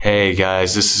Hey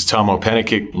guys, this is Tom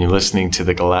Openikik, and you're listening to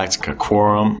the Galactica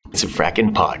Quorum. It's a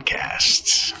fracking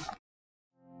podcast.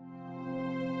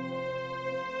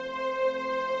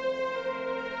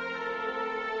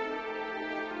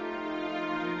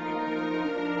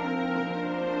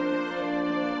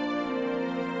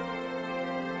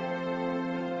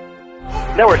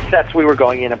 There were sets we were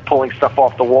going in and pulling stuff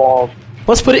off the walls.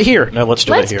 Let's put it here. No, let's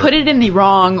do it here. Let's put it in the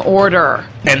wrong order.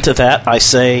 And to that, I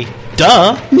say,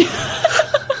 duh.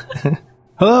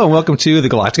 Hello, and welcome to the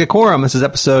Galactica Quorum. This is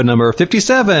episode number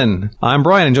 57. I'm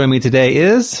Brian, and joining me today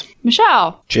is...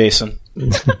 Michelle. Jason.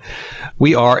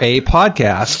 We are a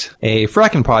podcast, a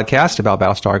fracking podcast about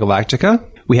Battlestar Galactica.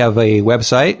 We have a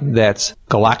website that's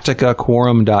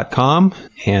galacticaquorum.com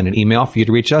and an email for you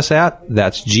to reach us at.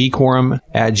 That's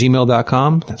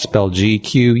gquorum@gmail.com. That's spelled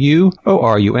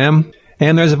GQUORUM.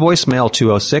 And there's a voicemail,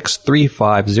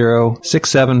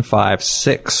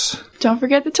 206-350-6756. Don't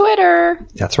forget the Twitter.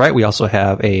 That's right. We also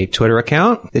have a Twitter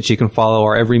account that you can follow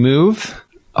our every move.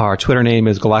 Our Twitter name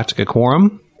is Galactica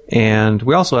Quorum. And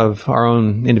we also have our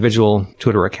own individual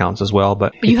Twitter accounts as well.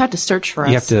 But you have to search for us.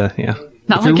 You have to, yeah.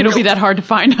 Not like it'll be that hard to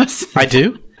find us. I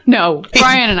do? No,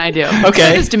 Brian and I do. Okay.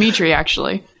 So does Dimitri,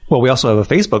 actually. Well, we also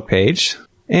have a Facebook page.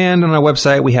 And on our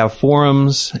website, we have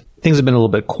forums. Things have been a little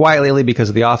bit quiet lately because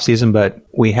of the off season, but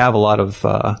we have a lot of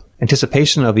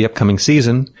anticipation of the upcoming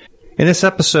season. In this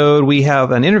episode, we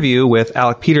have an interview with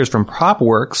Alec Peters from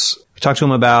PropWorks. We talked to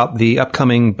him about the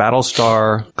upcoming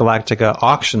Battlestar Galactica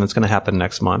auction that's going to happen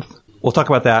next month. We'll talk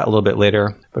about that a little bit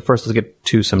later. But first, let's get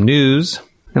to some news.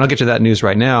 And I'll get to that news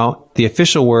right now. The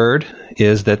official word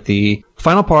is that the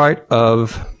final part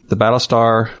of the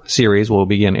Battlestar series will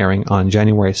begin airing on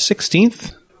January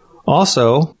 16th.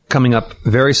 Also, coming up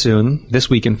very soon, this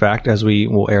week in fact, as we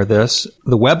will air this,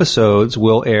 the webisodes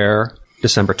will air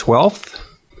December 12th.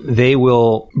 They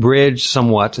will bridge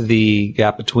somewhat the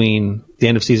gap between the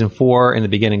end of season 4 and the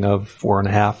beginning of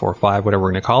 4.5 or 5, whatever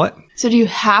we're going to call it. So do you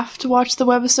have to watch the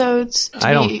webisodes?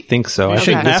 I don't think so. I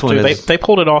think think this one is... They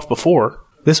pulled it off before.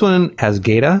 This one has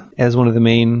Gata as one of the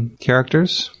main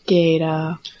characters.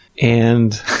 Gata.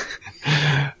 And...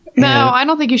 No, I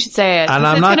don't think you should say it.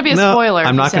 It's going to be a spoiler.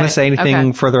 I'm not going to say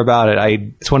anything further about it.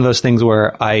 It's one of those things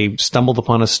where I stumbled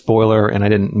upon a spoiler and I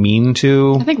didn't mean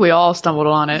to. I think we all stumbled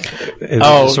on it. It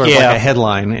was sort of like a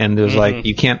headline, and it was like,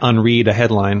 you can't unread a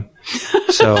headline.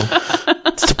 So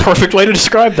it's the perfect way to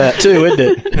describe that, too,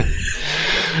 isn't it?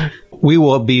 We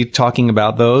will be talking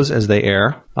about those as they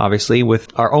air, obviously, with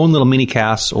our own little mini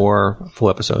casts or full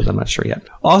episodes. I'm not sure yet.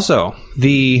 Also,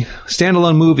 the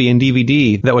standalone movie and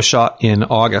DVD that was shot in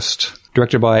August,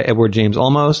 directed by Edward James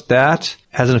Olmos, that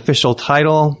has an official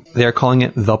title. They're calling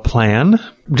it The Plan.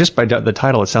 Just by the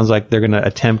title, it sounds like they're going to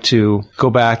attempt to go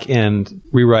back and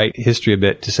rewrite history a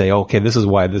bit to say, okay, this is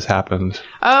why this happened.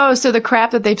 Oh, so the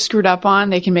crap that they've screwed up on,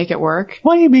 they can make it work?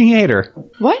 Why are you being a hater?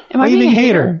 What? Why are you being a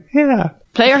hater? Yeah.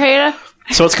 Player hater?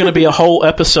 So it's going to be a whole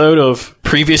episode of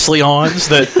previously ons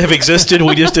that have existed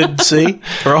we just didn't see?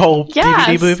 Or a whole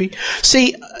DVD movie?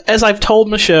 See, as I've told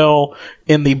Michelle,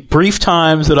 in the brief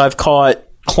times that I've caught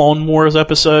Clone Wars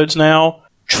episodes now,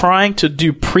 trying to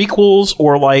do prequels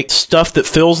or like stuff that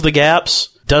fills the gaps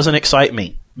doesn't excite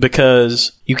me.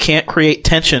 Because you can't create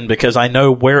tension because I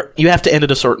know where you have to end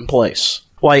at a certain place.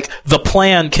 Like, The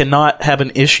Plan cannot have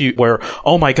an issue where,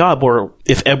 oh my god, well,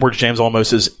 if Edward James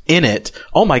Olmos is in it,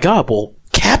 oh my god, will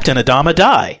Captain Adama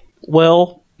die?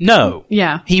 Well, no.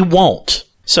 Yeah. He won't.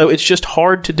 So it's just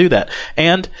hard to do that.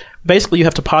 And basically you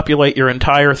have to populate your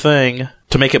entire thing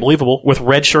to make it believable with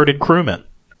red-shirted crewmen.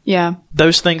 Yeah.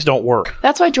 Those things don't work.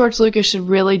 That's why George Lucas should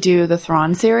really do the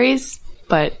Thrawn series,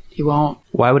 but he won't.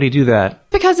 Why would he do that?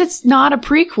 Because it's not a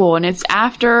prequel and it's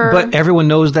after... But everyone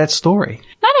knows that story.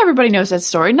 Not everybody knows that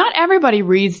story. Not everybody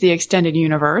reads the extended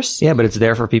universe. Yeah, but it's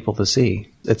there for people to see.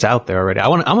 It's out there already. I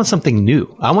want something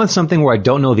new. I want something where I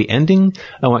don't know the ending.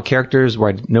 I want characters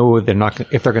where I know if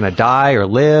they're going to die or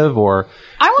live or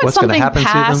what's going to happen to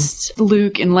them. Past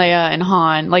Luke and Leia and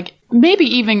Han, like maybe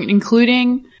even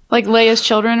including like Leia's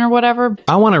children or whatever.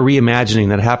 I want a reimagining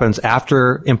that happens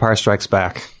after Empire Strikes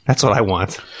Back. That's what I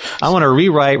want. I want to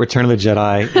rewrite Return of the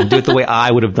Jedi and do it the way I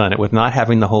would have done it, with not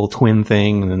having the whole twin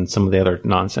thing and then some of the other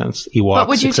nonsense, Ewoks, But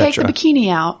would you take the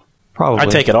bikini out? Probably. I'd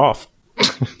take it off.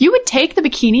 You would take the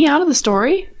bikini out of the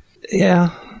story?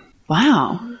 Yeah.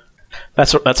 Wow.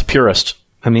 That's a purist.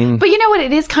 I mean... But you know what?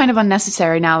 It is kind of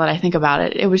unnecessary now that I think about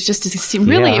it. It was just to see...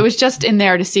 Really, it was just in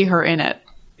there to see her in it.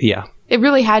 Yeah. It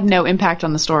really had no impact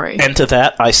on the story. And to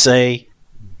that, I say,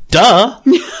 duh!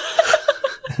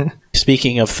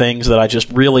 Speaking of things that I just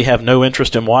really have no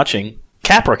interest in watching,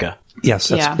 Caprica. Yes,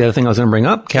 that's the other thing I was going to bring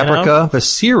up. Caprica, the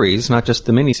series, not just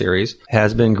the miniseries,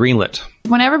 has been greenlit.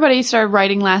 When everybody started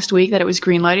writing last week that it was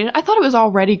greenlighted, I thought it was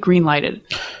already greenlighted.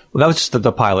 Well, that was just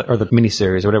the pilot, or the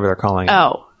miniseries, or whatever they're calling it.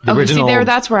 Oh. The original...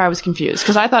 that's where I was confused,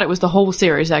 because I thought it was the whole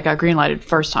series that got greenlighted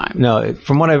first time. No,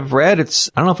 from what I've read, I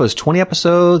don't know if it was 20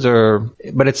 episodes,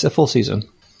 but it's a full season.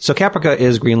 So Caprica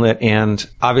is greenlit, and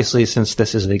obviously, since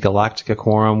this is the Galactica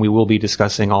Quorum, we will be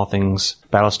discussing all things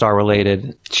Battlestar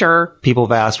related. Sure. People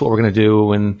have asked what we're going to do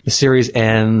when the series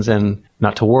ends, and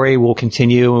not to worry, we'll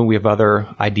continue, and we have other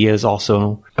ideas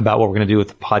also about what we're going to do with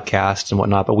the podcast and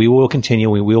whatnot, but we will continue.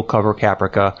 We will cover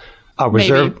Caprica. I'll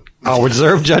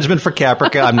reserve judgment for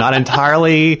Caprica. I'm not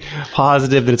entirely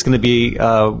positive that it's going to be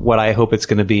what I hope it's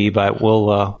going to be, but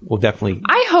we'll definitely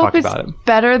talk about it.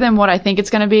 Better than what I think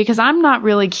it's going to be, because I'm not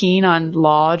really keen on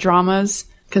law dramas,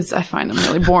 because I find them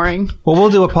really boring. Well, we'll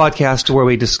do a podcast where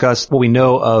we discuss what we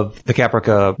know of the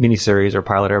Caprica miniseries or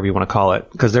pilot, however you want to call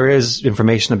it, because there is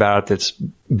information about it that's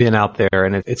been out there,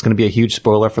 and it's going to be a huge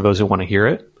spoiler for those who want to hear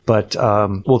it. But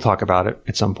we'll talk about it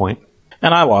at some point.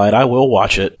 And I lied. I will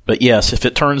watch it. But yes, if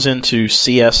it turns into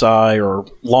CSI or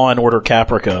Law and Order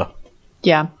Caprica.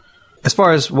 Yeah. As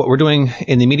far as what we're doing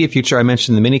in the immediate future, I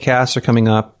mentioned the mini-casts are coming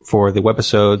up for the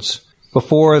webisodes.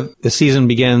 Before the season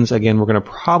begins, again, we're going to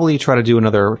probably try to do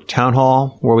another town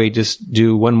hall where we just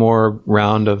do one more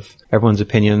round of everyone's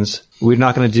opinions. We're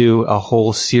not going to do a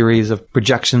whole series of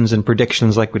projections and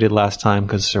predictions like we did last time,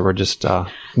 because we're just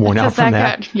worn out from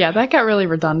that. That got really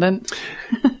redundant.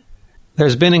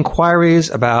 There's been inquiries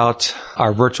about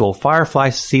our virtual Firefly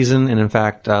season, and in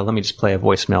fact, let me just play a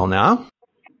voicemail now.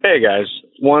 Hey guys,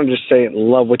 wanted to say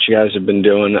love what you guys have been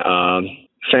doing.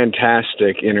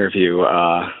 Fantastic interview.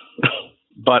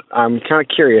 But I'm kind of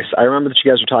curious. I remember that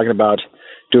you guys were talking about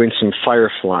doing some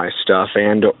Firefly stuff,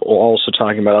 and also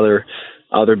talking about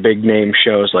other big name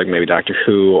shows like maybe Doctor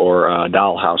Who or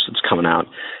Dollhouse that's coming out.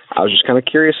 I was just kind of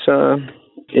curious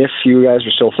if you guys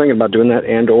are still thinking about doing that,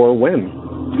 and or when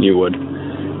you would,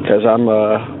 because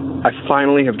I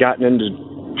finally have gotten into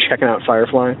checking out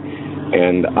Firefly,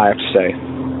 and I have to say,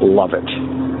 love it.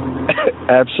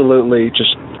 Absolutely,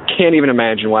 just can't even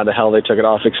imagine why the hell they took it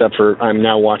off, except for I'm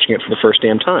now watching it for the first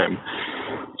damn time.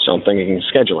 So I'm thinking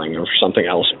scheduling or something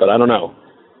else, but I don't know.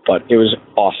 But it was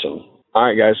awesome. All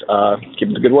right, guys, keep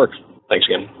up the good work. Thanks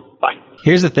again. Bye.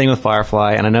 Here's the thing with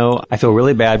Firefly, and I know I feel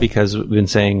really bad because we've been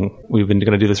saying we've been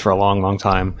going to do this for a long, long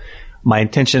time. My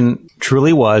intention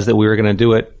truly was that we were going to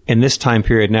do it in this time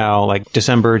period now, like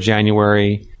December,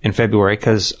 January, and February,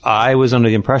 because I was under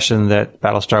the impression that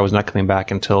Battlestar was not coming back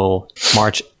until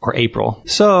March or April.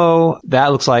 So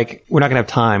that looks like we're not going to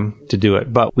have time to do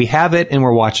it, but we have it and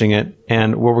we're watching it.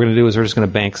 And what we're going to do is we're just going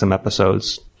to bank some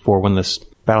episodes for when this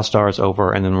Battlestar is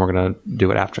over, and then we're going to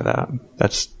do it after that.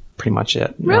 That's pretty much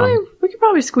it. Really? We could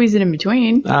probably squeeze it in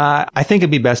between. I think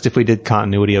it'd be best if we did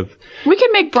continuity of... We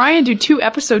could make Brian do 2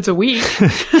 episodes a week.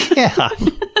 Yeah.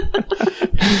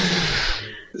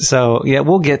 So, yeah,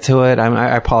 we'll get to it.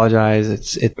 I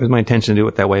apologize. It was my intention to do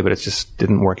it that way, but it just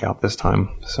didn't work out this time.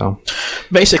 So,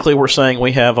 basically, we're saying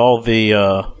we have all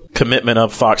the commitment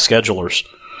of Fox schedulers.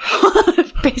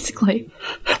 Basically.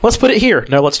 Let's put it here.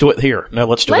 No, let's do it here. No,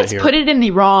 let's do it here. Let's put it in the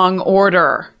wrong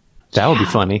order. That would be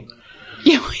funny.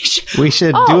 Yeah, we should. We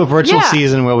should do a virtual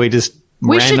season where we just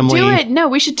randomly... should do it. No,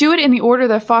 we should do it in the order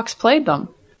that Fox played them.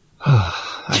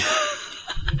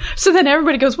 So then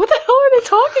everybody goes, what the hell are they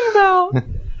talking about?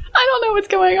 I don't know what's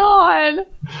going on.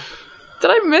 Did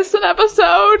I miss an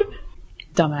episode?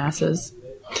 Dumbasses.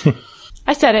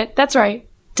 I said it. That's right.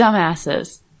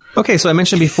 Dumbasses. Okay, so I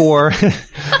mentioned before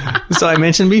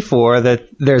that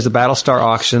there's a Battlestar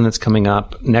auction that's coming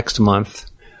up next month,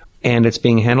 and it's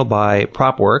being handled by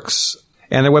PropWorks,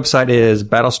 and their website is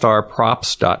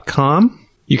battlestarprops.com.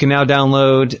 You can now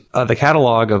download the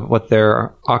catalog of what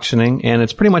they're auctioning, and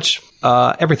it's pretty much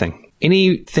everything.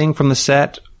 Anything from the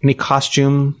set, any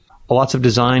costume, lots of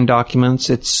design documents.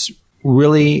 It's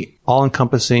really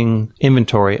all-encompassing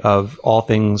inventory of all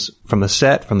things from the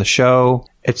set, from the show.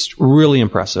 It's really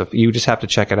impressive. You just have to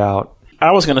check it out.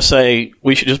 I was going to say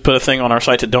we should just put a thing on our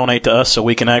site to donate to us so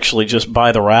we can actually just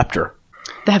buy the Raptor.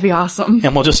 That'd be awesome.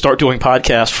 And we'll just start doing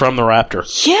podcasts from the Raptor.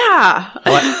 Yeah.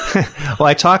 Well,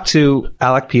 I talked to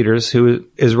Alec Peters, who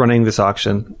is running this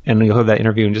auction, and you'll have that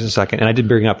interview in just a second. And I did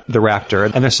bring up the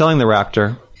Raptor, and they're selling the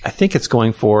Raptor. I think it's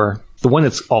going for the one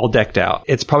that's all decked out.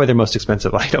 It's probably their most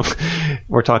expensive item.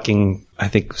 We're talking, I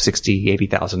think, $60,000,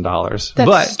 $80,000.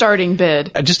 That's starting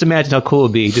bid. Just imagine how cool it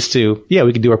would be just to,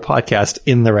 we could do our podcast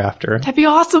in the Raptor. That'd be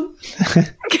awesome.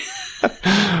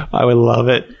 I would love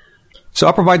it. So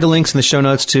I'll provide the links in the show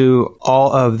notes to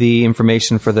all of the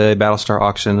information for the Battlestar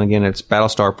auction. Again, it's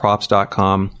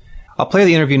battlestarprops.com. I'll play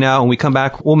the interview now. When we come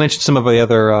back, we'll mention some of the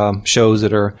other shows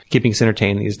that are keeping us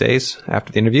entertained these days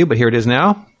after the interview, but here it is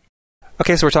now.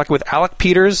 Okay, so we're talking with Alec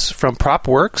Peters from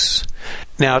PropWorks.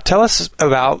 Now, tell us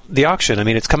about the auction. I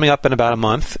mean, it's coming up in about a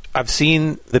month. I've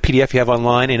seen the PDF you have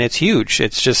online, and it's huge.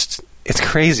 It's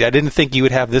crazy. I didn't think you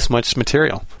would have this much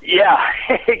material. Yeah,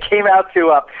 it came out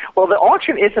to, well, the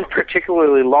auction isn't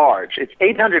particularly large. It's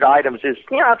 800 items. It's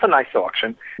a nice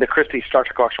auction. The Christie's Star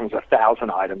Trek auction was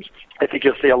 1,000 items. I think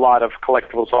you'll see a lot of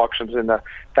collectibles auctions in the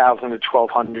 1,000 to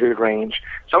 1,200 range.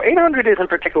 So 800 isn't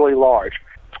particularly large.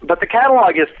 But the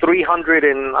catalog is 300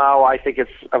 and, I think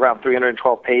it's around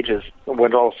 312 pages.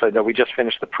 When also that we just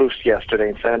finished the proofs yesterday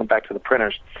and sent them back to the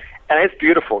printers. And it's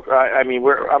beautiful. I mean,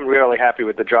 I'm really happy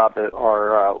with the job that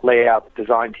our layout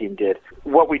design team did.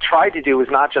 What we tried to do is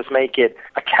not just make it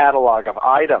a catalog of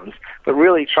items, but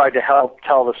really tried to help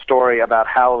tell the story about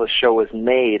how the show was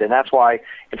made. And that's why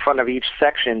in front of each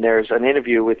section there's an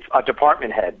interview with a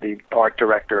department head, the art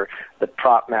director, the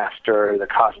prop master, the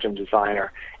costume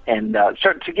designer, and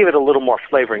to give it a little more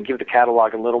flavor and give the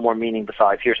catalog a little more meaning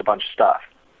besides here's a bunch of stuff.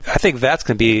 I think that's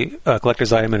going to be a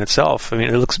collector's item in itself. I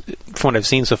mean, it looks, from what I've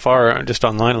seen so far, just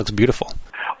online, it looks beautiful.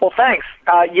 Well, thanks.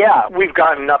 Yeah, we've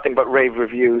gotten nothing but rave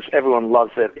reviews. Everyone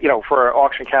loves it. You know, for our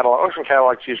auction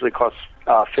catalogs usually cost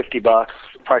 $50.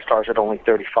 Price stars at only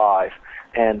 $35.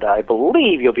 And I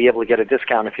believe you'll be able to get a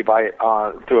discount if you buy it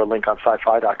through a link on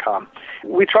sci-fi.com.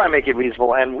 We try and make it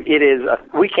reasonable, and it is.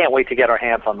 We can't wait to get our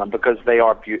hands on them because they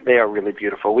are really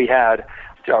beautiful. We had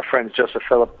our friend Joseph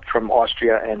Philipp from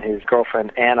Austria and his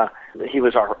girlfriend Anna. He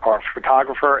was our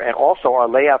photographer and also our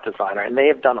layout designer, and they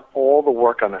have done all the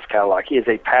work on this catalog. He is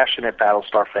a passionate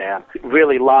Battlestar fan.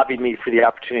 Really lobbied me for the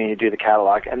opportunity to do the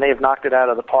catalog, and they have knocked it out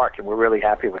of the park, and we're really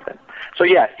happy with it. So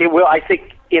yeah, it will. I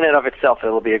think in and of itself,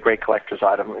 it'll be a great collector's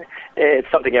item. It's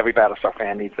something every Battlestar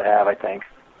fan needs to have, I think.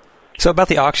 So about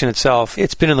the auction itself,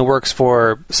 it's been in the works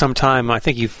for some time. I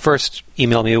think you first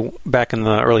emailed me back in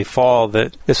the early fall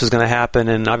that this was going to happen,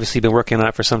 and obviously you've been working on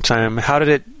it for some time. How did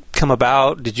it come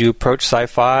about? Did you approach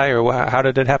Sci-Fi, or how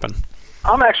did it happen?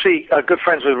 I'm actually good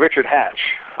friends with Richard Hatch,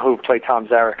 who played Tom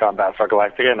Zarek on Battlestar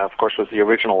Galactica, and of course was the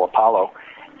original Apollo.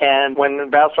 And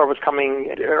when Battlestar was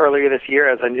coming earlier this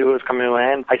year, as I knew it was coming to an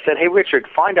end, I said, hey, Richard,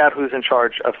 find out who's in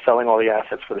charge of selling all the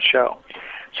assets for the show.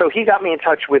 So he got me in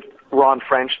touch with Ron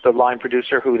French, the line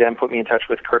producer, who then put me in touch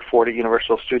with Kurt Ford at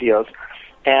Universal Studios.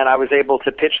 And I was able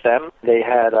to pitch them. They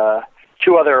had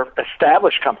two other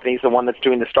established companies, the one that's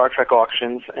doing the Star Trek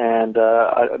auctions and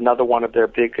another one of their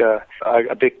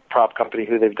a big prop company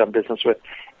who they've done business with.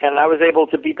 And I was able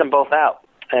to beat them both out.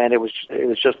 And it was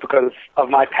just because of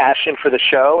my passion for the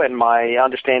show and my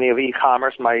understanding of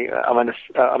e-commerce. I'm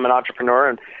an entrepreneur,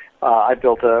 and I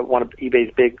built one of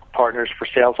eBay's big partners for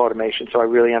sales automation, so I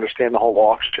really understand the whole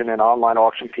auction and online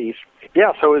auction piece.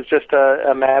 Yeah, so it was just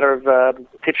a matter of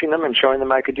pitching them and showing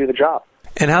them I could do the job.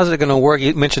 And how's it going to work?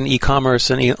 You mentioned e-commerce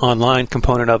and online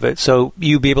component of it. So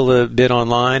you be able to bid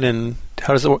online, and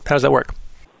how does that work?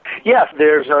 Yes,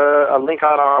 there's a link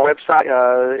on our website.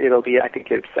 It'll be, I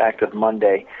think it's active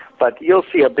Monday, but you'll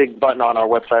see a big button on our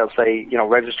website. It'll say,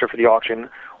 register for the auction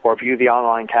or view the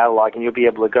online catalog, and you'll be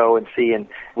able to go and see. And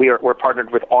we're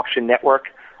partnered with Auction Network,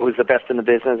 who's the best in the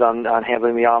business on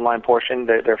handling the online portion.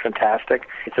 They're fantastic.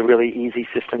 It's a really easy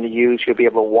system to use. You'll be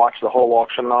able to watch the whole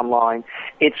auction online.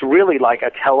 It's really like a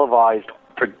televised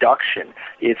production.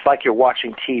 It's like you're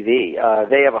watching TV.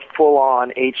 They have a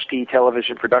full-on HD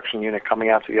television production unit coming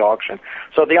out to the auction.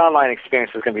 So the online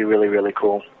experience is going to be really, really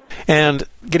cool. And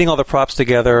getting all the props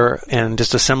together and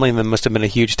just assembling them must have been a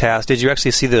huge task. Did you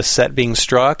actually see the set being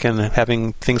struck and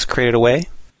having things created away?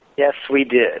 Yes, we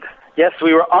did. Yes,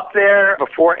 we were up there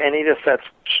before any of the sets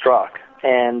struck.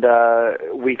 And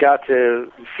we got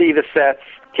to see the sets,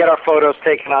 get our photos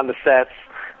taken on the sets,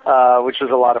 which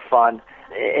was a lot of fun.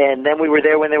 And then we were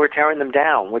there when they were tearing them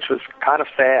down, which was kind of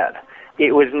sad.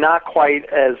 It was not quite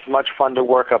as much fun to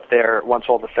work up there once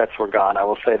all the sets were gone, I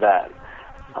will say that.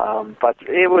 But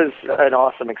it was an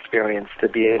awesome experience to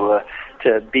be able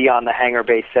to be on the Hangar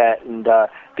Bay set and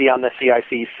be on the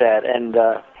CIC set,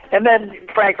 and then,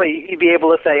 frankly, you'd be able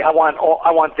to say, I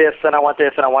want this, and I want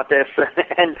this, and I want this,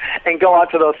 and go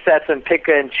out to those sets and pick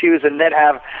and choose, and then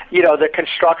have, the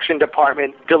construction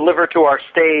department deliver to our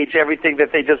stage everything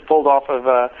that they just pulled off of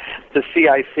the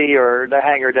CIC or the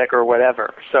hangar deck or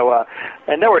whatever. So,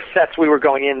 and there were sets we were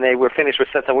going in, they were finished with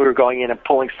sets, and we were going in and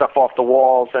pulling stuff off the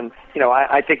walls, and,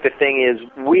 I think the thing is,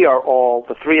 we are all,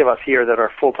 the three of us here that are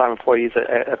full-time employees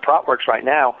at PropWorks right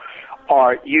now,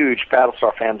 are huge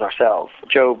Battlestar fans ourselves.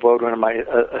 Joe Bodwin, my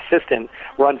assistant,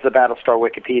 runs the Battlestar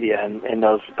Wikipedia and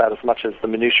knows about as much as the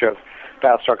minutia of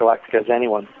Battlestar Galactica as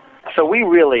anyone. So we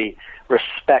really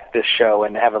respect this show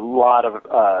and have a lot of,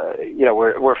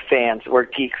 we're fans, we're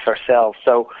geeks ourselves.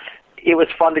 So it was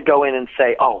fun to go in and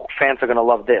say, oh, fans are going to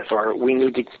love this, or we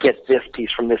need to get this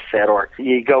piece from this set, or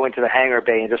you go into the hangar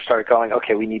bay and just start going,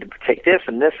 okay, we need to take this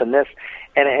and this and this.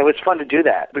 And it was fun to do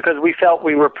that because we felt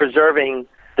we were preserving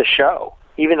the show.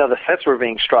 Even though the sets were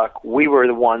being struck, we were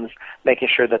the ones making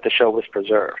sure that the show was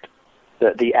preserved,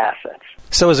 the assets.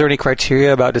 So is there any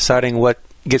criteria about deciding what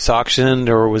gets auctioned,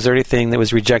 or was there anything that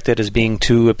was rejected as being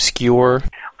too obscure?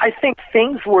 I think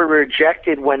things were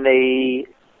rejected when they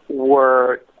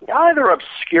were either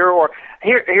obscure or...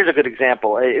 Here's a good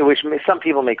example, which some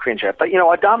people may cringe at. But,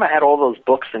 Adama had all those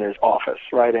books in his office,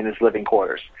 right, in his living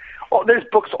quarters. Oh, there's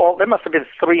books, there must have been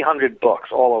 300 books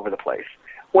all over the place.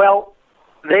 Well,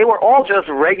 they were all just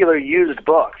regular used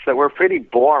books that were pretty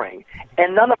boring,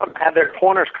 and none of them had their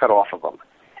corners cut off of them.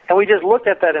 And we just looked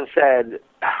at that and said,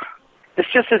 this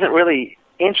just isn't really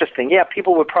interesting. Yeah,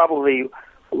 people would probably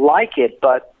like it,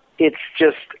 but it's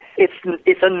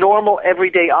a normal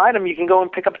everyday item you can go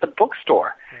and pick up at the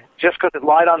bookstore. Just because it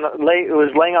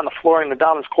was laying on the floor in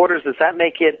Adama's quarters, does that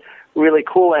make it really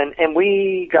cool? And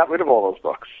we got rid of all those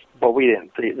books. Well, we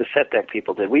didn't. The set deck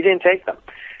people did. We didn't take them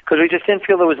because we just didn't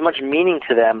feel there was much meaning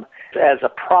to them as a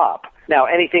prop. Now,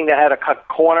 anything that had a cut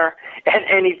corner and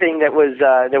anything that was,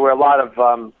 there were a lot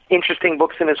of interesting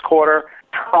books in his quarter,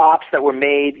 props that were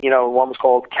made, one was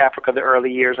called Caprica, the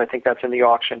early years, I think that's in the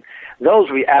auction. Those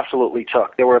we absolutely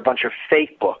took. There were a bunch of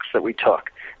fake books that we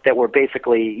took that were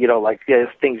basically, like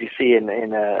things you see in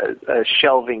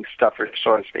shelving stuff,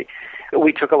 so to speak.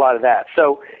 We took a lot of that.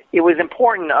 So it was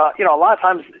important, a lot of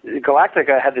times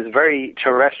Galactica had this very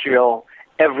terrestrial,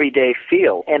 everyday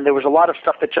feel, and there was a lot of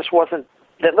stuff that just wasn't,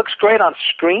 that looks great on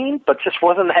screen, but just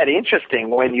wasn't that interesting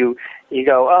when you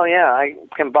go, oh yeah, I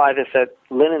can buy this at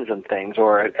Linens and Things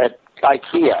or at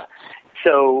IKEA.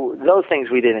 So those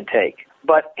things we didn't take.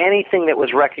 But anything that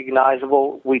was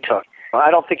recognizable, we took.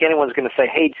 I don't think anyone's going to say,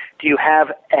 hey, do you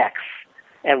have X?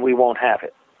 And we won't have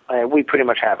it. We pretty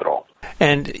much have it all.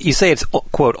 And you say it's,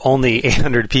 quote, only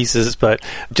 800 pieces, but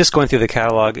just going through the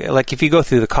catalog, like if you go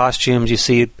through the costumes, you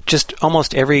see just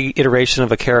almost every iteration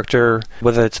of a character,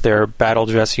 whether it's their battle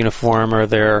dress uniform or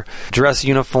their dress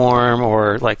uniform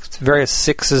or like various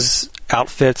Sixes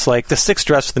outfits, like the Six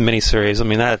dress for the miniseries. I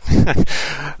mean,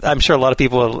 that I'm sure a lot of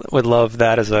people would love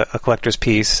that as a collector's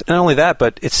piece. Not only that,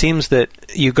 but it seems that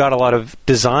you got a lot of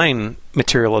design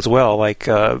material as well, like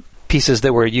pieces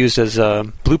that were used as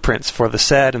blueprints for the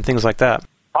set and things like that.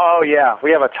 Oh yeah,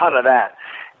 we have a ton of that.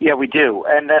 Yeah, we do,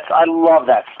 and I love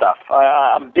that stuff.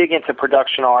 I'm big into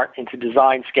production art, into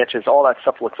design sketches. All that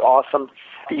stuff looks awesome.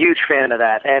 Huge fan of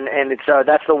that, and it's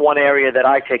that's the one area that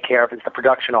I take care of is the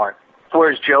production art.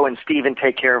 Whereas Joe and Steven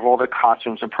take care of all the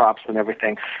costumes and props and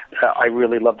everything. I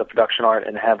really love the production art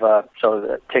and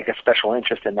take a special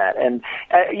interest in that. And,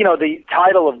 the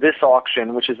title of this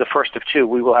auction, which is the first of two,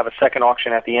 we will have a second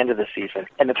auction at the end of the season.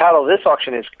 And the title of this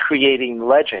auction is Creating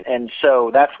Legend. And so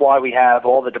that's why we have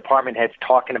all the department heads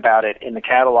talking about it in the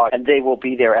catalog, and they will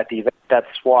be there at the event. That's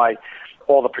why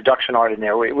all the production art in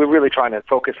there, we're really trying to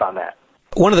focus on that.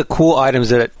 One of the cool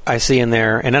items that I see in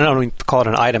there, and I don't even call it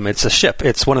an item, it's a ship.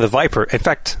 It's one of the Viper. In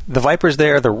fact, the Viper's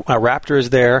there, the Raptor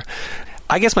is there.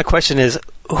 I guess my question is,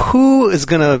 who is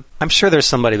going to, I'm sure there's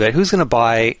somebody, but who's going to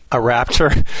buy a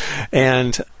Raptor?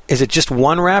 And is it just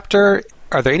one Raptor?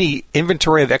 Are there any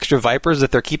inventory of extra Vipers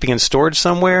that they're keeping in storage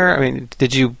somewhere? I mean,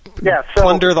 did you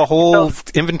plunder the whole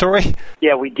inventory?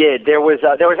 Yeah, we did. There was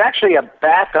actually a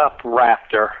backup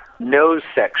Raptor nose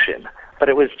section, but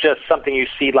it was just something you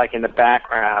see like in the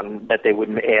background that they would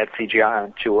add CGI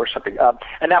onto or something.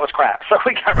 And that was crap, so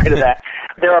we got rid of that.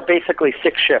 There are basically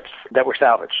 6 ships that were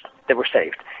salvaged, that were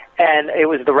saved. And it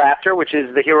was the Raptor, which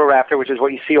is the Hero Raptor, which is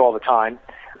what you see all the time,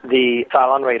 the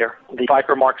Cylon Raider, the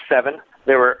Viper Mark 7.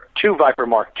 There were 2 Viper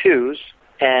Mark 2s,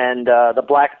 and the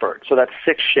Blackbird. So that's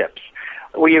 6 ships.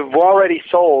 We have already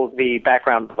sold the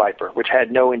background Viper, which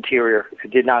had no interior, it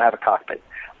did not have a cockpit.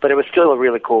 But it was still a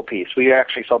really cool piece. We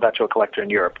actually sold that to a collector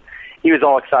in Europe. He was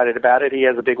all excited about it. He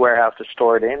has a big warehouse to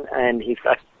store it in, and he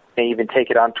may even take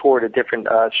it on tour to different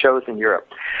shows in Europe.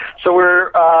 So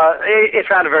it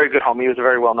found a very good home. He was a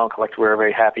very well-known collector. We were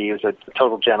very happy. He was a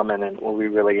total gentleman, and we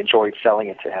really enjoyed selling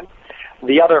it to him.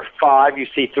 The other 5, you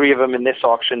see 3 of them in this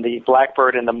auction. The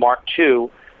Blackbird and the Mark II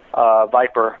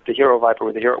Viper, the Hero Viper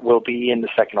with the Hero, will be in the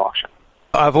second auction.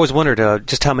 I've always wondered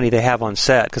just how many they have on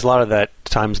set, because a lot of that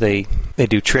times they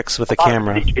do tricks with the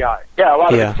camera. CGI. Yeah, a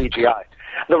lot of it's CGI.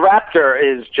 The Raptor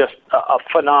is just a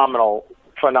phenomenal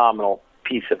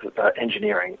piece of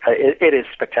engineering. It is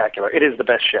spectacular. It is the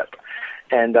best ship.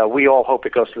 And we all hope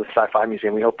it goes to the Sci-Fi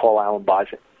Museum. We hope Paul Allen buys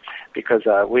it. because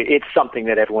it's something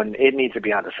that it needs to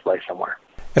be on display somewhere.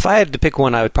 If I had to pick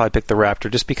one, I would probably pick the Raptor,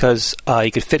 just because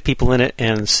you could fit people in it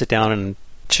and sit down and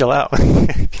chill out.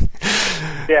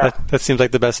 Yeah. That seems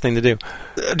like the best thing to do.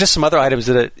 Just some other items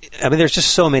there's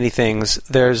just so many things.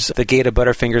 There's the Gaeta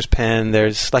Butterfingers pen.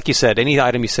 There's, like you said, any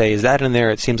item you say, is that in there?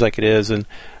 It seems like it is. And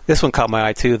this one caught my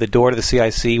eye too, the door to the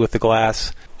CIC with the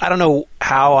glass. I don't know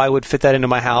how I would fit that into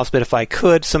my house, but if I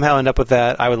could somehow end up with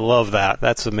that, I would love that.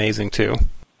 That's amazing too.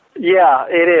 Yeah,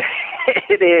 it is.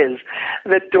 It is.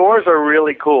 The doors are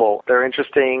really cool. They're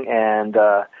interesting, and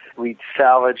we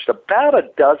salvaged about a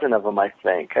dozen of them, I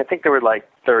think. I think there were like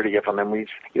 30 of them, and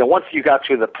once you got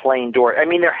to the plain door, I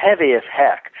mean, they're heavy as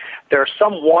heck. There are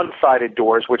some one-sided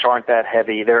doors which aren't that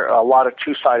heavy. There are a lot of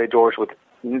two-sided doors with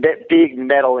big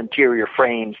metal interior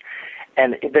frames,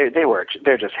 and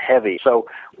they're just heavy. So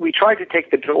we tried to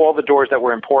take all the doors that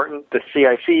were important, the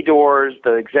CIC doors,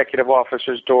 the executive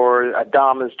officer's door,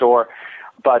 Adama's door,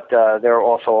 but there are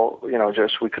also,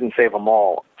 we couldn't save them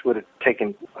all. It would have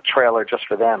taken a trailer just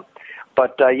for them.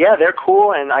 But, yeah, they're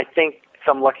cool, and I think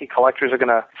some lucky collectors are going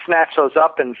to snatch those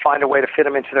up and find a way to fit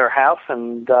them into their house,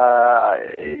 and,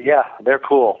 yeah, they're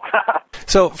cool.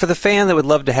 So for the fan that would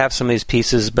love to have some of these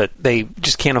pieces, but they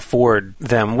just can't afford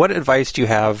them, what advice do you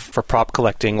have for prop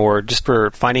collecting or just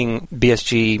for finding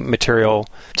BSG material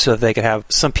so that they could have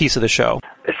some piece of the show?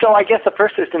 So I guess the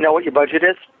first is to know what your budget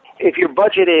is. If your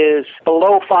budget is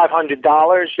below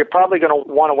 $500, you're probably going to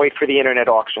want to wait for the internet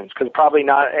auctions because probably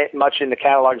not much in the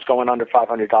catalog is going under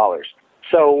 $500.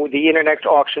 So the internet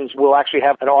auctions will actually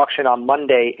have an auction on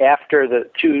Monday after the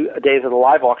 2 days of the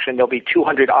live auction. There'll be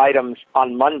 200 items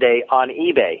on Monday on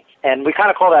eBay. And we kind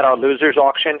of call that our loser's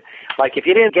auction. Like if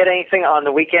you didn't get anything on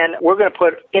the weekend, we're going to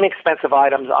put inexpensive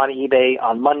items on eBay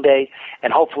on Monday,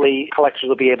 and hopefully collectors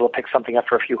will be able to pick something up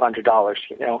for a few $100s,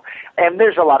 And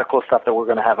there's a lot of cool stuff that we're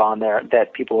going to have on there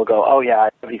that people will go, oh yeah,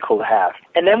 it'd be cool to have.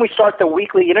 And then we start the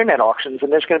weekly internet auctions,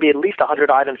 and there's going to be at least 100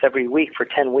 items every week for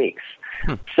 10 weeks.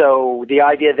 So the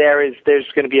idea there is there's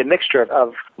going to be a mixture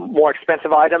of more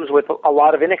expensive items with a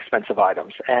lot of inexpensive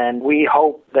items. And we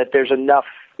hope that there's enough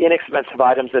inexpensive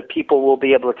items that people will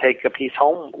be able to take a piece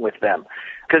home with them.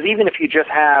 Because even if you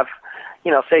just have,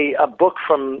 say a book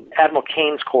from Admiral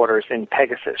Kane's quarters in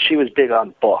Pegasus, she was big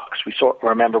on books.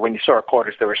 Remember when you saw her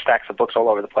quarters, there were stacks of books all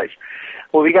over the place.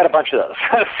 Well, we got a bunch of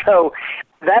those. So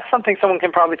that's something someone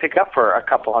can probably pick up for a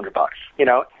couple $100,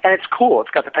 And it's cool.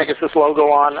 It's got the Pegasus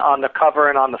logo on the cover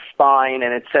and on the spine,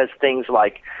 and it says things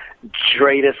like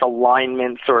DRADIS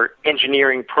alignments or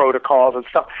engineering protocols and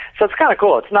stuff. So it's kind of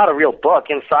cool. It's not a real book.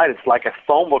 Inside it's like a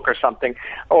phone book or something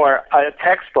or a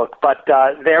textbook, but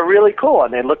they're really cool,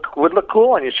 and they would look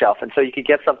cool on your shelf, and so you could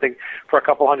get something for a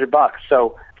couple $100.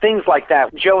 So things like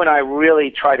that. Joe and I really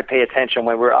try to pay attention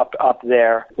when we're up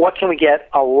there. What can we get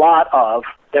a lot of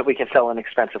that we can sell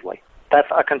inexpensively? That's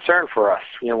a concern for us.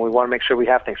 We want to make sure we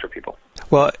have things for people.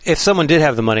 Well, if someone did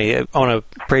have the money, I want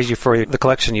to praise you for the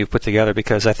collection you've put together,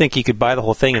 because I think you could buy the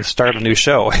whole thing and start a new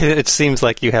show. It seems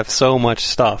like you have so much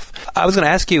stuff. I was going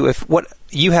to ask you if what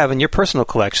you have in your personal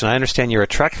collection. I understand you're a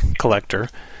Trek collector.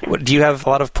 Do you have a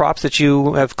lot of props that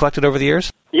you have collected over the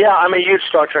years? Yeah, I'm a huge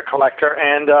Star Trek collector,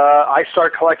 and I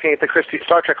started collecting at the Christie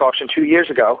Star Trek auction 2 years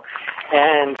ago,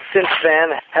 and since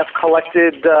then have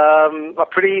collected a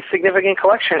pretty significant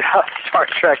collection of Star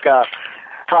Trek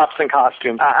props and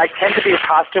costumes. I tend to be a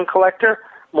costume collector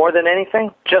more than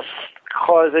anything, just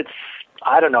because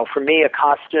for me, a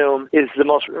costume is the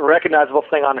most recognizable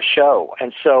thing on a show.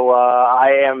 And so I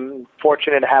am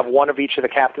fortunate to have one of each of the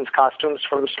captain's costumes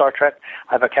from Star Trek.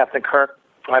 I have a Captain Kirk,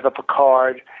 I have a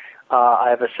Picard, I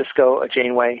have a Sisko, a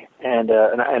Janeway, and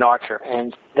an Archer.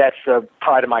 And that's the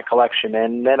pride of my collection.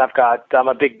 And then I'm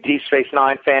a big Deep Space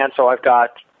Nine fan, so I've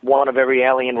got one of every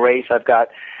alien race.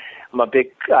 I'm a big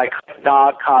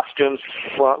Nog costumes,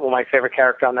 one of my favorite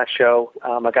character on that show.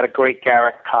 I got a great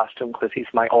Garrick costume because he's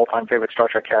my all-time favorite Star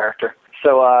Trek character.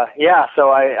 So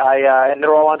and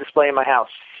they're all on display in my house.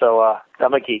 So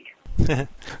I'm a geek.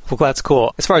 Well, that's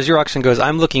cool. As far as your auction goes,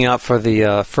 I'm looking out for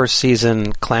the first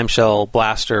season clamshell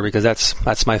blaster because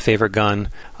that's my favorite gun.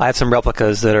 I have some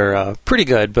replicas that are pretty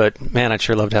good, but man, I'd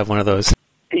sure love to have one of those.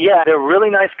 Yeah, they're really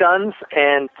nice guns,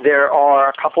 and there are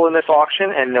a couple in this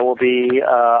auction, and there will be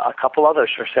a couple others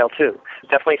for sale too.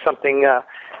 Definitely something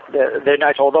they're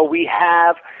nice. Although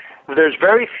there's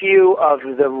very few of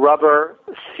the rubber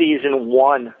Season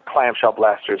 1 clamshell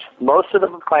blasters. Most of the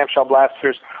clamshell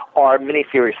blasters are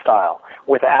miniseries style,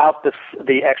 without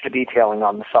the extra detailing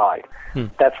on the side.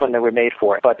 That's when they were made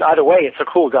for it. But either way, it's a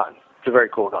cool gun. It's a very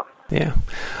cool gun. Yeah.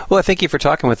 Well, I thank you for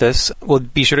talking with us. We'll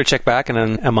be sure to check back in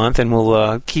a month, and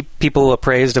we'll keep people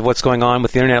appraised of what's going on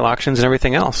with the internet auctions and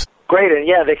everything else. Great, and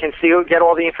yeah, they can get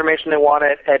all the information they want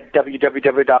at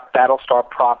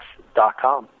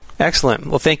www.battlestarprops.com. Excellent.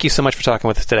 Well, thank you so much for talking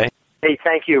with us today. Hey,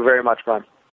 thank you very much, Glenn.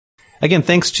 Again,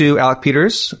 thanks to Alec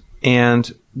Peters,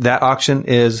 and that auction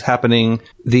is happening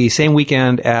the same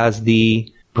weekend as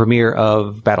the premiere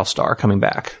of Battlestar coming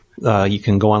back. You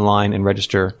can go online and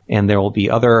register, and there will be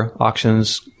other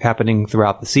auctions happening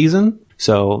throughout the season.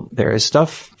 So there is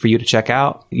stuff for you to check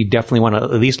out. You definitely want to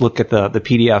at least look at the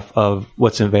PDF of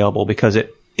what's available, because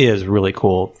it is really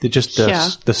cool.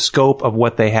 The scope of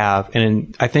what they have.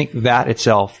 And I think that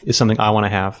itself is something I want to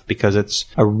have, because it's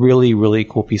a really, really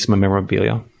cool piece of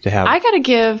memorabilia to have. I got to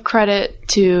give credit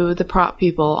to the prop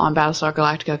people on Battlestar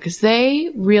Galactica, because they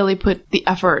really put the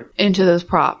effort into those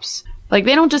props. Like,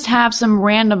 they don't just have some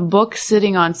random book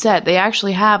sitting on set. They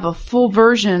actually have a full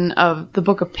version of the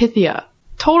Book of Pythia.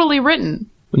 Totally written.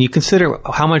 When you consider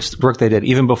how much work they did,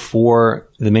 even before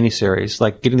the miniseries,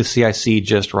 like getting the CIC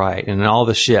just right and all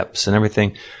the ships and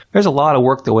everything, there's a lot of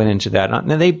work that went into that.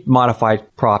 And they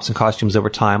modified props and costumes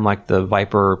over time, like the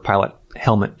Viper pilot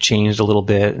helmet changed a little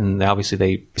bit, and obviously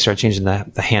they started changing the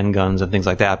handguns and things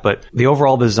like that. But the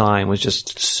overall design was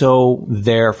just so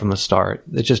there from the start.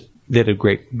 It just did a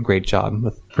great job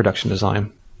with production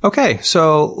design. Okay,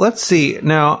 so let's see.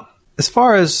 Now, as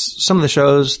far as some of the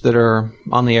shows that are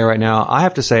on the air right now, I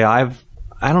have to say I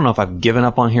don't know if I've given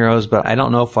up on Heroes, but I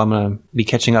don't know if I'm going to be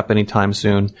catching up anytime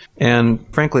soon. And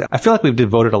frankly, I feel like we've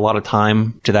devoted a lot of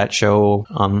time to that show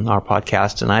on our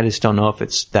podcast, and I just don't know if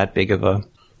it's that big of a...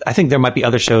 I think there might be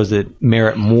other shows that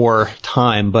merit more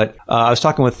time, but I was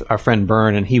talking with our friend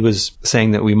Byrne, and he was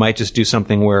saying that we might just do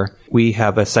something where we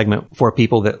have a segment for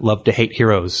people that love to hate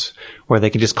Heroes, where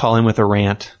they can just call in with a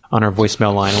rant on our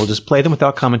voicemail line. We'll just play them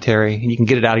without commentary, and you can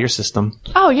get it out of your system.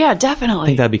 Oh, yeah, definitely. I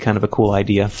think that'd be kind of a cool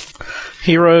idea.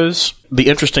 Heroes, the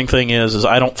interesting thing is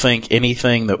I don't think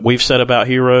anything that we've said about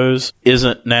Heroes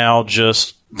isn't now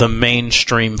just the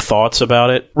mainstream thoughts about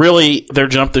it. Really, their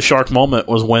jump the shark moment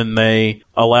was when they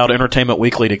allowed Entertainment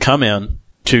Weekly to come in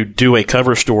to do a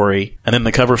cover story, and then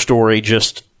the cover story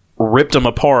just ripped them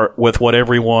apart with what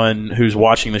everyone who's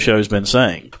watching the show has been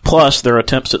saying. Plus, their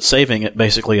attempts at saving it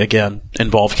basically, again,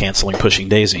 involved canceling Pushing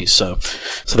Daisies so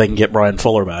they can get Brian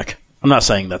Fuller back. I'm not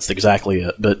saying that's exactly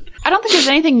it, but... I don't think there's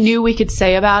anything new we could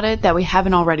say about it that we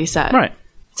haven't already said. Right.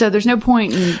 So there's no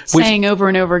point in saying over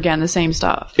and over again the same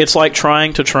stuff. It's like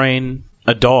trying to train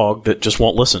a dog that just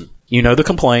won't listen. You know the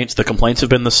complaints. The complaints have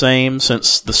been the same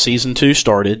since the season 2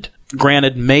 started.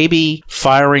 Granted, maybe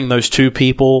firing those 2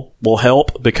 people will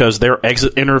help, because their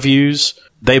exit interviews,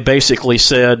 they basically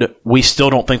said, we still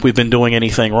don't think we've been doing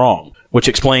anything wrong, which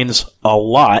explains a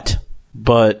lot.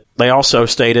 But they also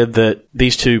stated that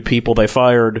these 2 people they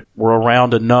fired were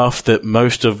around enough that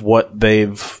most of what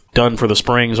they've done for the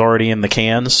spring is already in the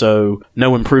can, so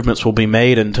no improvements will be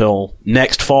made until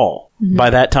next fall. Mm-hmm. By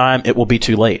that time, it will be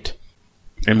too late.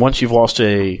 And once you've lost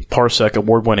a Parsec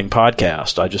award-winning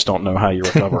podcast, I just don't know how you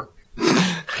recover.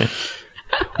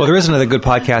 Well, there is another good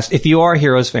podcast. If you are a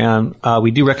Heroes fan,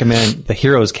 we do recommend the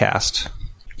Heroes Cast.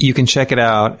 You can check it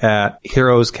out at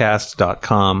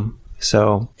heroescast.com.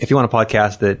 So if you want a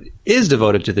podcast that is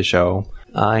devoted to the show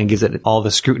and gives it all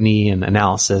the scrutiny and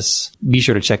analysis, be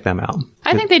sure to check them out.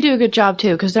 I think they do a good job,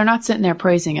 too, because they're not sitting there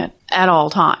praising it at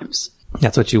all times.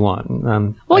 That's what you want.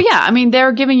 Yeah. I mean,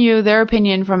 they're giving you their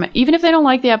opinion from it. Even if they don't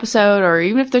like the episode, or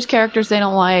even if there's characters they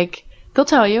don't like, they'll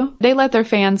tell you. They let their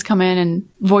fans come in and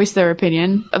voice their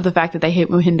opinion of the fact that they hate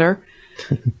Mohinder.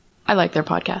 I like their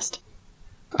podcast.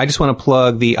 I just want to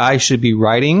plug the I Should Be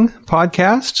Writing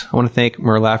podcast. I want to thank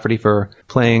Mer Lafferty for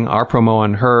playing our promo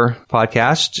on her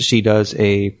podcast. She does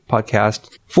a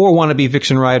podcast for wannabe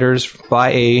fiction writers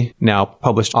by a now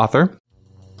published author.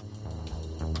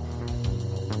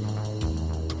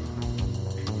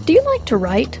 Do you like to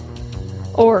write?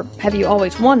 Or have you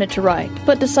always wanted to write,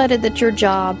 but decided that your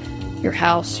job, your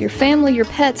house, your family, your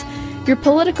pets, your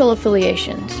political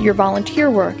affiliations, your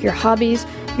volunteer work, your hobbies,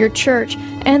 your church,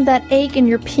 and that ache in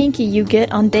your pinky you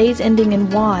get on days ending in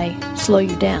Y slow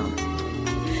you down?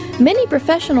 Many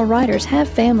professional writers have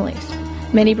families.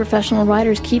 Many professional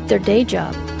writers keep their day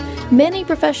job. Many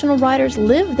professional writers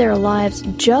live their lives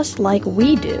just like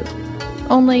we do.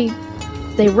 Only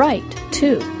they write,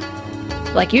 too.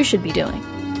 Like you should be doing.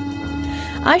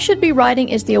 I Should Be Writing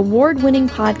is the award-winning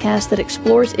podcast that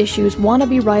explores issues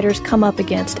wannabe writers come up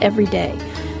against every day.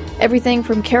 Everything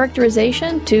from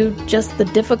characterization to just the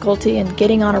difficulty in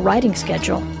getting on a writing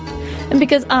schedule. And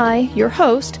because I, your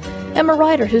host, am a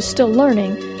writer who's still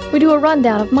learning, we do a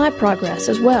rundown of my progress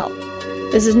as well.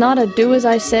 This is not a do as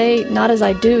I say, not as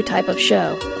I do type of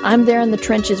show. I'm there in the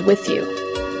trenches with you.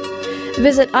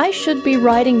 Visit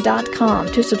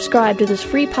ishouldbewriting.com to subscribe to this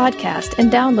free podcast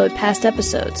and download past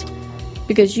episodes.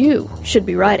 Because you should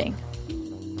be writing.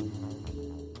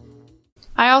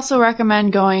 I also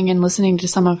recommend going and listening to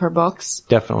some of her books.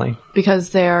 Definitely. Because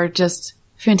they're just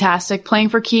fantastic. Playing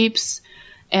for Keeps.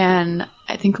 And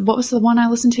I think, what was the one I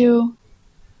listened to?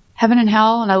 Heaven and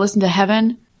Hell. And I listened to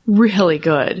Heaven. Really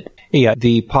good. Yeah,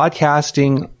 the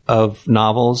podcasting of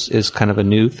novels is kind of a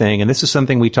new thing. And this is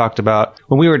something we talked about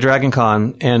when we were at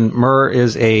DragonCon. And Mur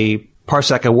is a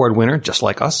Parsec Award winner, just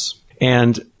like us.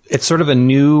 And it's sort of a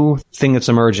new thing that's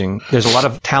emerging. There's a lot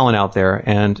of talent out there,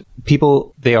 and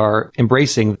people, they are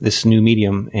embracing this new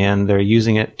medium, and they're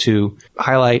using it to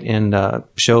highlight and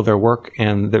show their work.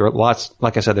 And there are lots,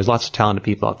 like I said, there's lots of talented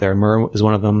people out there. Mur is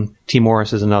one of them. T.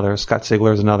 Morris is another. Scott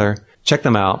Sigler is another. Check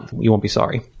them out. You won't be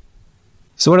sorry.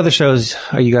 So what other shows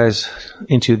are you guys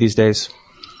into these days?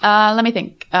 Let me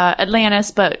think.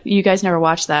 Atlantis, but you guys never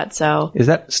watched that, so. Is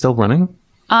that still running?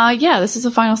 Yeah, this is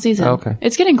the final season. Oh, okay.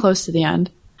 It's getting close to the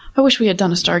end. I wish we had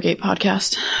done a Stargate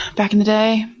podcast back in the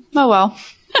day. Oh well.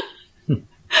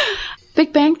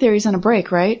 Big Bang Theory's on a break,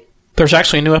 right? There's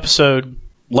actually a new episode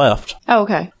left. Oh,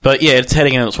 okay. But yeah, it's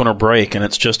heading in its winter break, and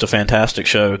it's just a fantastic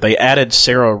show. They added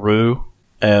Sarah Rue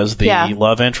as the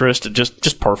love interest.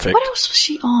 Just perfect. What else was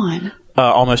she on?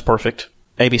 Almost Perfect.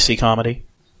 ABC comedy.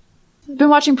 I've been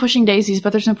watching Pushing Daisies,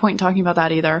 but there's no point in talking about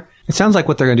that either. It sounds like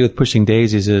what they're going to do with Pushing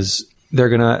Daisies is they're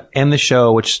going to end the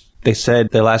show, which they said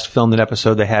they last filmed an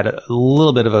episode, they had a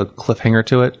little bit of a cliffhanger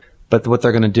to it. But what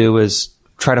they're going to do is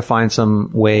try to find some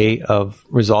way of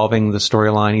resolving the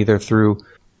storyline either through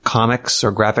comics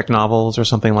or graphic novels or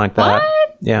something like that.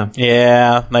 What? Yeah.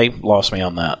 Yeah, they lost me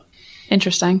on that.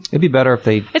 Interesting. It'd be better if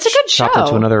they It's a good chopped show. it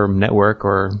to another network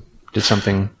or did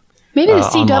something. Maybe the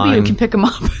CW online. can pick them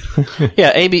up.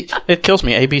 Yeah, it kills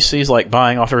me. ABC's like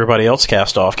buying off everybody else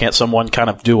cast off. Can't someone kind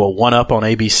of do a one-up on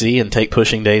ABC and take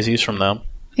Pushing Daisies from them?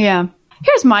 Yeah.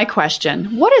 Here's my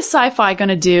question. What is Sci-Fi going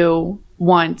to do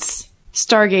once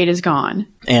Stargate is gone?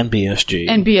 And BSG.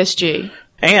 And BSG.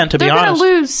 And to be They're going honest, to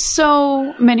lose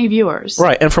so many viewers.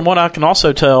 right, and from what I can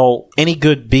also tell, any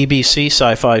good BBC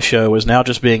sci-fi show is now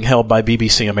just being held by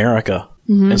BBC America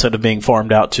instead of being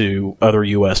farmed out to other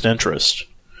U.S. interests.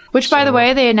 Which, by the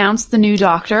way, they announced the new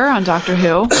Doctor on Doctor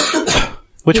Who.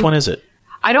 Which one is it?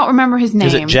 I don't remember his name.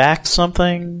 Is it Jack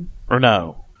something? Or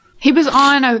no? He was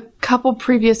on a couple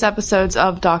previous episodes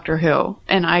of Doctor Who,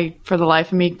 and I, for the life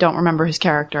of me, don't remember his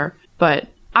character. But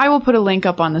I will put a link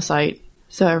up on the site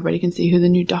so everybody can see who the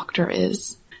new Doctor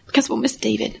is. Because we'll miss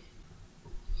David.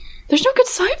 There's no good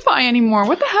sci-fi anymore.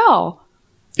 What the hell?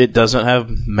 It doesn't have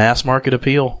mass market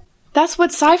appeal. That's what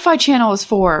Sci-Fi Channel is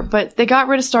for, but they got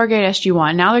rid of Stargate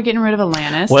SG-1. Now they're getting rid of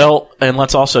Atlantis. Well, and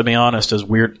let's also be honest, as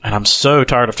weird, and I'm so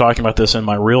tired of talking about this in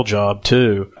my real job,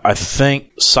 too. I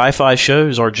think sci-fi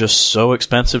shows are just so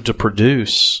expensive to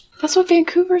produce That's what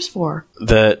Vancouver's for.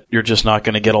 that you're just not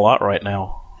going to get a lot right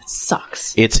now. It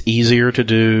sucks. It's easier to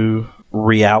do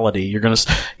reality. You're going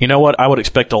to, you know what? I would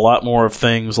expect a lot more of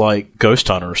things like Ghost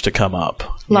Hunters to come up.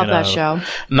 Love that show.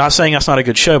 Not saying that's not a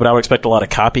good show, but I would expect a lot of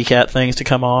copycat things to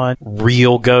come on.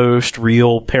 Real ghost,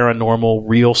 real paranormal,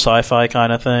 real sci-fi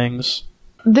kind of things.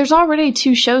 There's already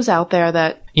 2 shows out there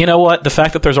that... You know what? The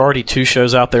fact that there's already 2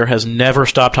 shows out there has never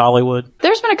stopped Hollywood.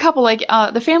 There's been a couple, like,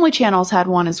 the Family Channel's had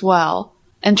one as well.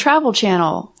 And Travel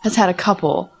Channel has had a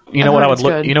couple. You know what I would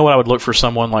look? You know what I would look for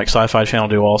someone like Sci-Fi Channel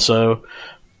to do also?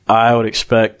 I would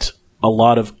expect a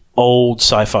lot of old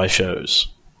sci-fi shows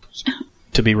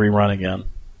to be rerun again.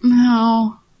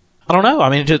 No. I don't know. I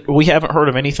mean, we haven't heard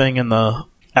of anything in the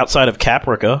outside of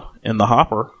Caprica in the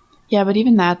hopper. Yeah, but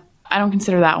even that, I don't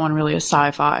consider that one really a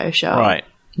sci-fi show. Right.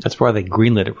 That's why they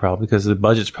greenlit it, probably, because the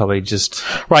budget's probably just...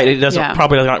 Right. It doesn't Yeah.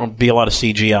 probably not going to be a lot of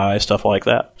CGI, stuff like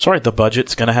that. Sorry, the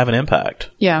budget's going to have an impact.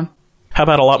 Yeah. How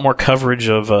about a lot more coverage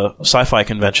of sci-fi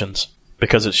conventions?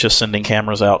 Because it's just sending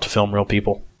cameras out to film real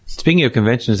people. Speaking of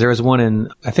conventions, there was one in,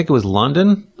 I think it was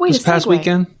London Wait, this a past segue.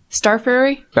 weekend. Star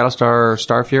Fury? Battlestar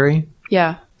Star Fury.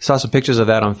 Yeah. Saw some pictures of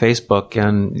that on Facebook,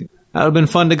 and that would have been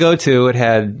fun to go to. It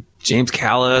had James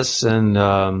Callis and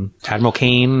Admiral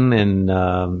Kane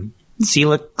and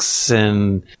Celix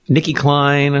and Nikki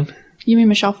Klein. You mean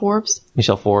Michelle Forbes?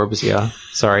 Michelle Forbes, yeah.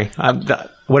 Sorry.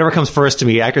 Whatever comes first to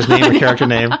me, actor's name or character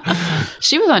name.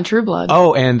 She was on True Blood.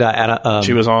 Oh, and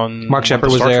She was on... Mark Sheppard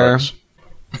the was Star there. Treks.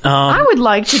 I would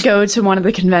like to go to one of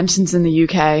the conventions in the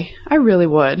UK. I really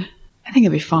would. I think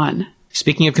it'd be fun.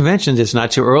 Speaking of conventions, it's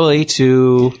not too early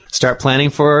to start planning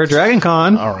for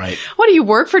DragonCon. All right. What, do you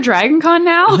work for DragonCon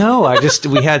now? No,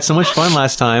 we had so much fun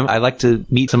last time. I'd like to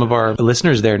meet some of our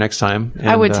listeners there next time. And,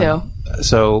 I would too.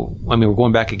 So, I mean, we're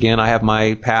going back again. I have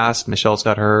my pass. Michelle's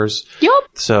got hers.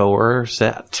 Yup. So we're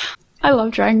set. I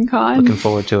love Dragon Con. Looking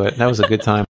forward to it. That was a good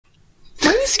time. Why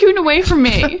are you scooting away from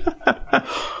me? A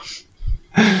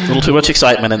little too much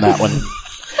excitement in that one.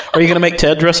 Are you going to make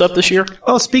Ted dress up this year?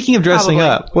 Oh, speaking of dressing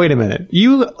up, wait a minute.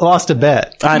 You lost a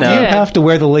bet. I know. You have to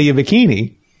wear the Leia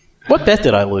bikini. What bet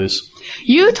did I lose?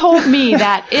 You told me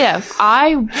that if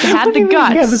I had the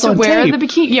guts to wear the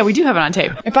bikini... Yeah, we do have it on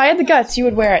tape. If I had the guts, you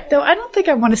would wear it. Though I don't think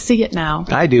I want to see it now.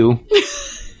 I do.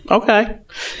 Okay.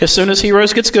 As soon as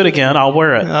Heroes gets good again, I'll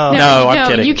wear it. Oh. No, I'm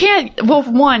kidding. You can't... Well,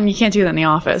 one, you can't do that in the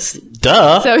office.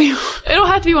 Duh. So it'll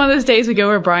have to be one of those days we go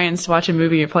where Brian's to watch a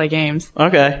movie or play games.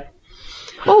 Okay.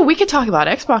 Oh, we could talk about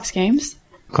Xbox games.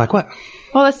 Like what?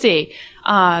 Well, let's see.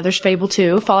 There's Fable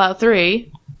 2, Fallout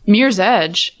 3, Mirror's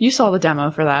Edge. You saw the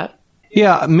demo for that.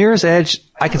 Yeah, Mirror's Edge,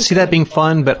 I can see that being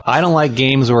fun, but I don't like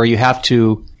games where you have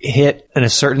to hit in a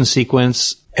certain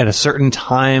sequence at a certain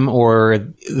time or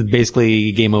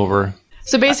basically game over.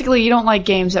 So basically, you don't like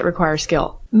games that require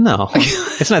skill. No,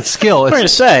 it's not skill. I'm going to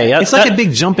say. It's like a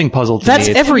big jumping puzzle to me. That's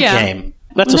every game.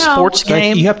 That's a sports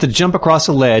game. Like you have to jump across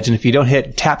a ledge, and if you don't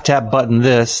hit tap button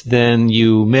this, then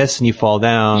you miss and you fall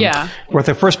down. Yeah. With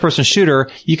a first person shooter,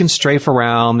 you can strafe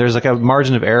around. There's like a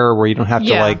margin of error where you don't have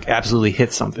to like absolutely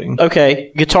hit something.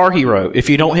 Okay, Guitar Hero. If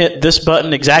you don't hit this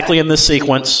button exactly in this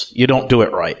sequence, you don't do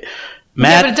it right.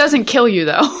 Yeah, but it doesn't kill you,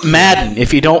 though. Madden,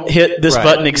 if you don't hit this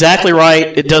button exactly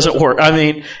right, it doesn't work. I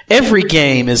mean, every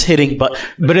game is hitting buttons.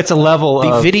 But it's a level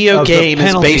the video game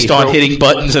is based on hitting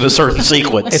buttons in a certain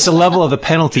sequence. It's a level of the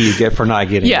penalty you get for not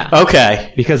getting it.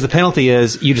 Okay. Because the penalty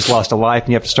is you just lost a life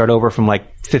and you have to start over from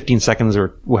like 15 seconds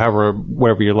or whatever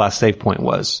your last save point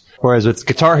was. Whereas with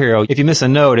Guitar Hero, if you miss a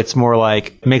note, it's more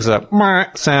like it makes a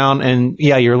sound and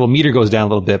your little meter goes down a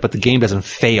little bit, but the game doesn't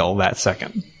fail that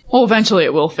second. Well, eventually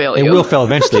it will fail you. It will fail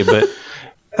eventually, but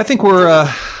I think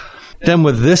we're done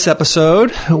with this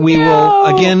episode. We will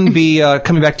again be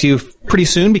coming back to you pretty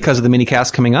soon because of the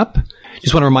minicast coming up.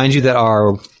 Just want to remind you that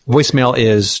our voicemail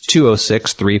is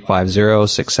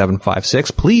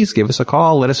 206-350-6756. Please give us a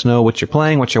call. Let us know what you're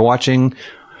playing, what you're watching,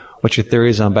 what your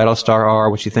theories on Battlestar are,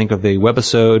 what you think of the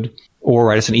webisode, or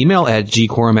write us an email at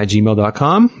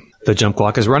gquorum@gmail.com. The jump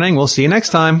clock is running. We'll see you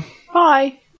next time.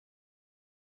 Bye.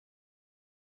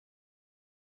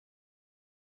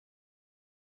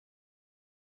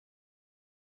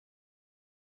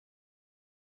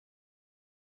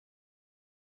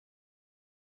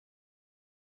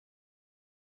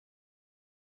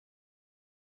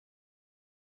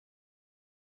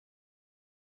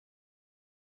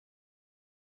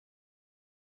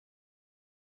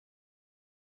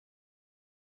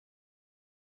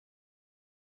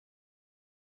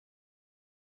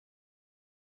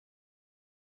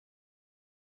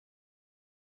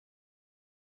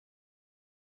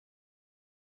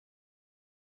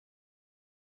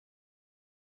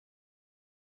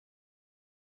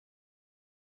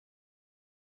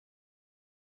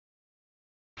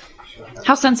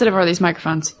 How sensitive are these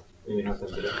microphones?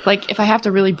 Like, if I have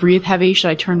to really breathe heavy,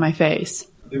 should I turn my face?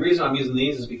 The reason I'm using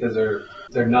these is because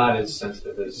they're not as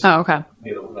sensitive as... Oh, okay.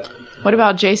 What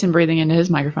about Jason breathing into his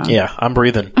microphone? Yeah, I'm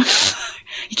breathing.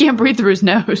 He can't breathe through his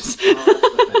nose.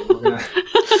 It's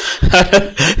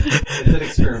an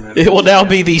experiment. It will now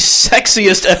be the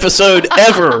sexiest episode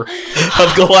ever of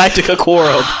Galactica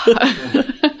Quorum.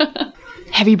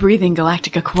 Heavy breathing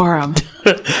Galactica Quorum.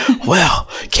 Well,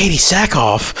 Katie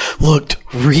Sackhoff looked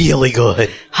really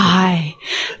good. Hi,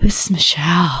 this is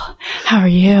Michelle. How are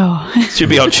you? Should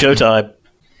be on Showtime.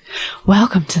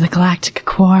 Welcome to the Galactica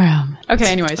Quorum.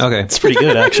 Okay, anyways. Okay. It's pretty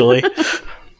good, actually.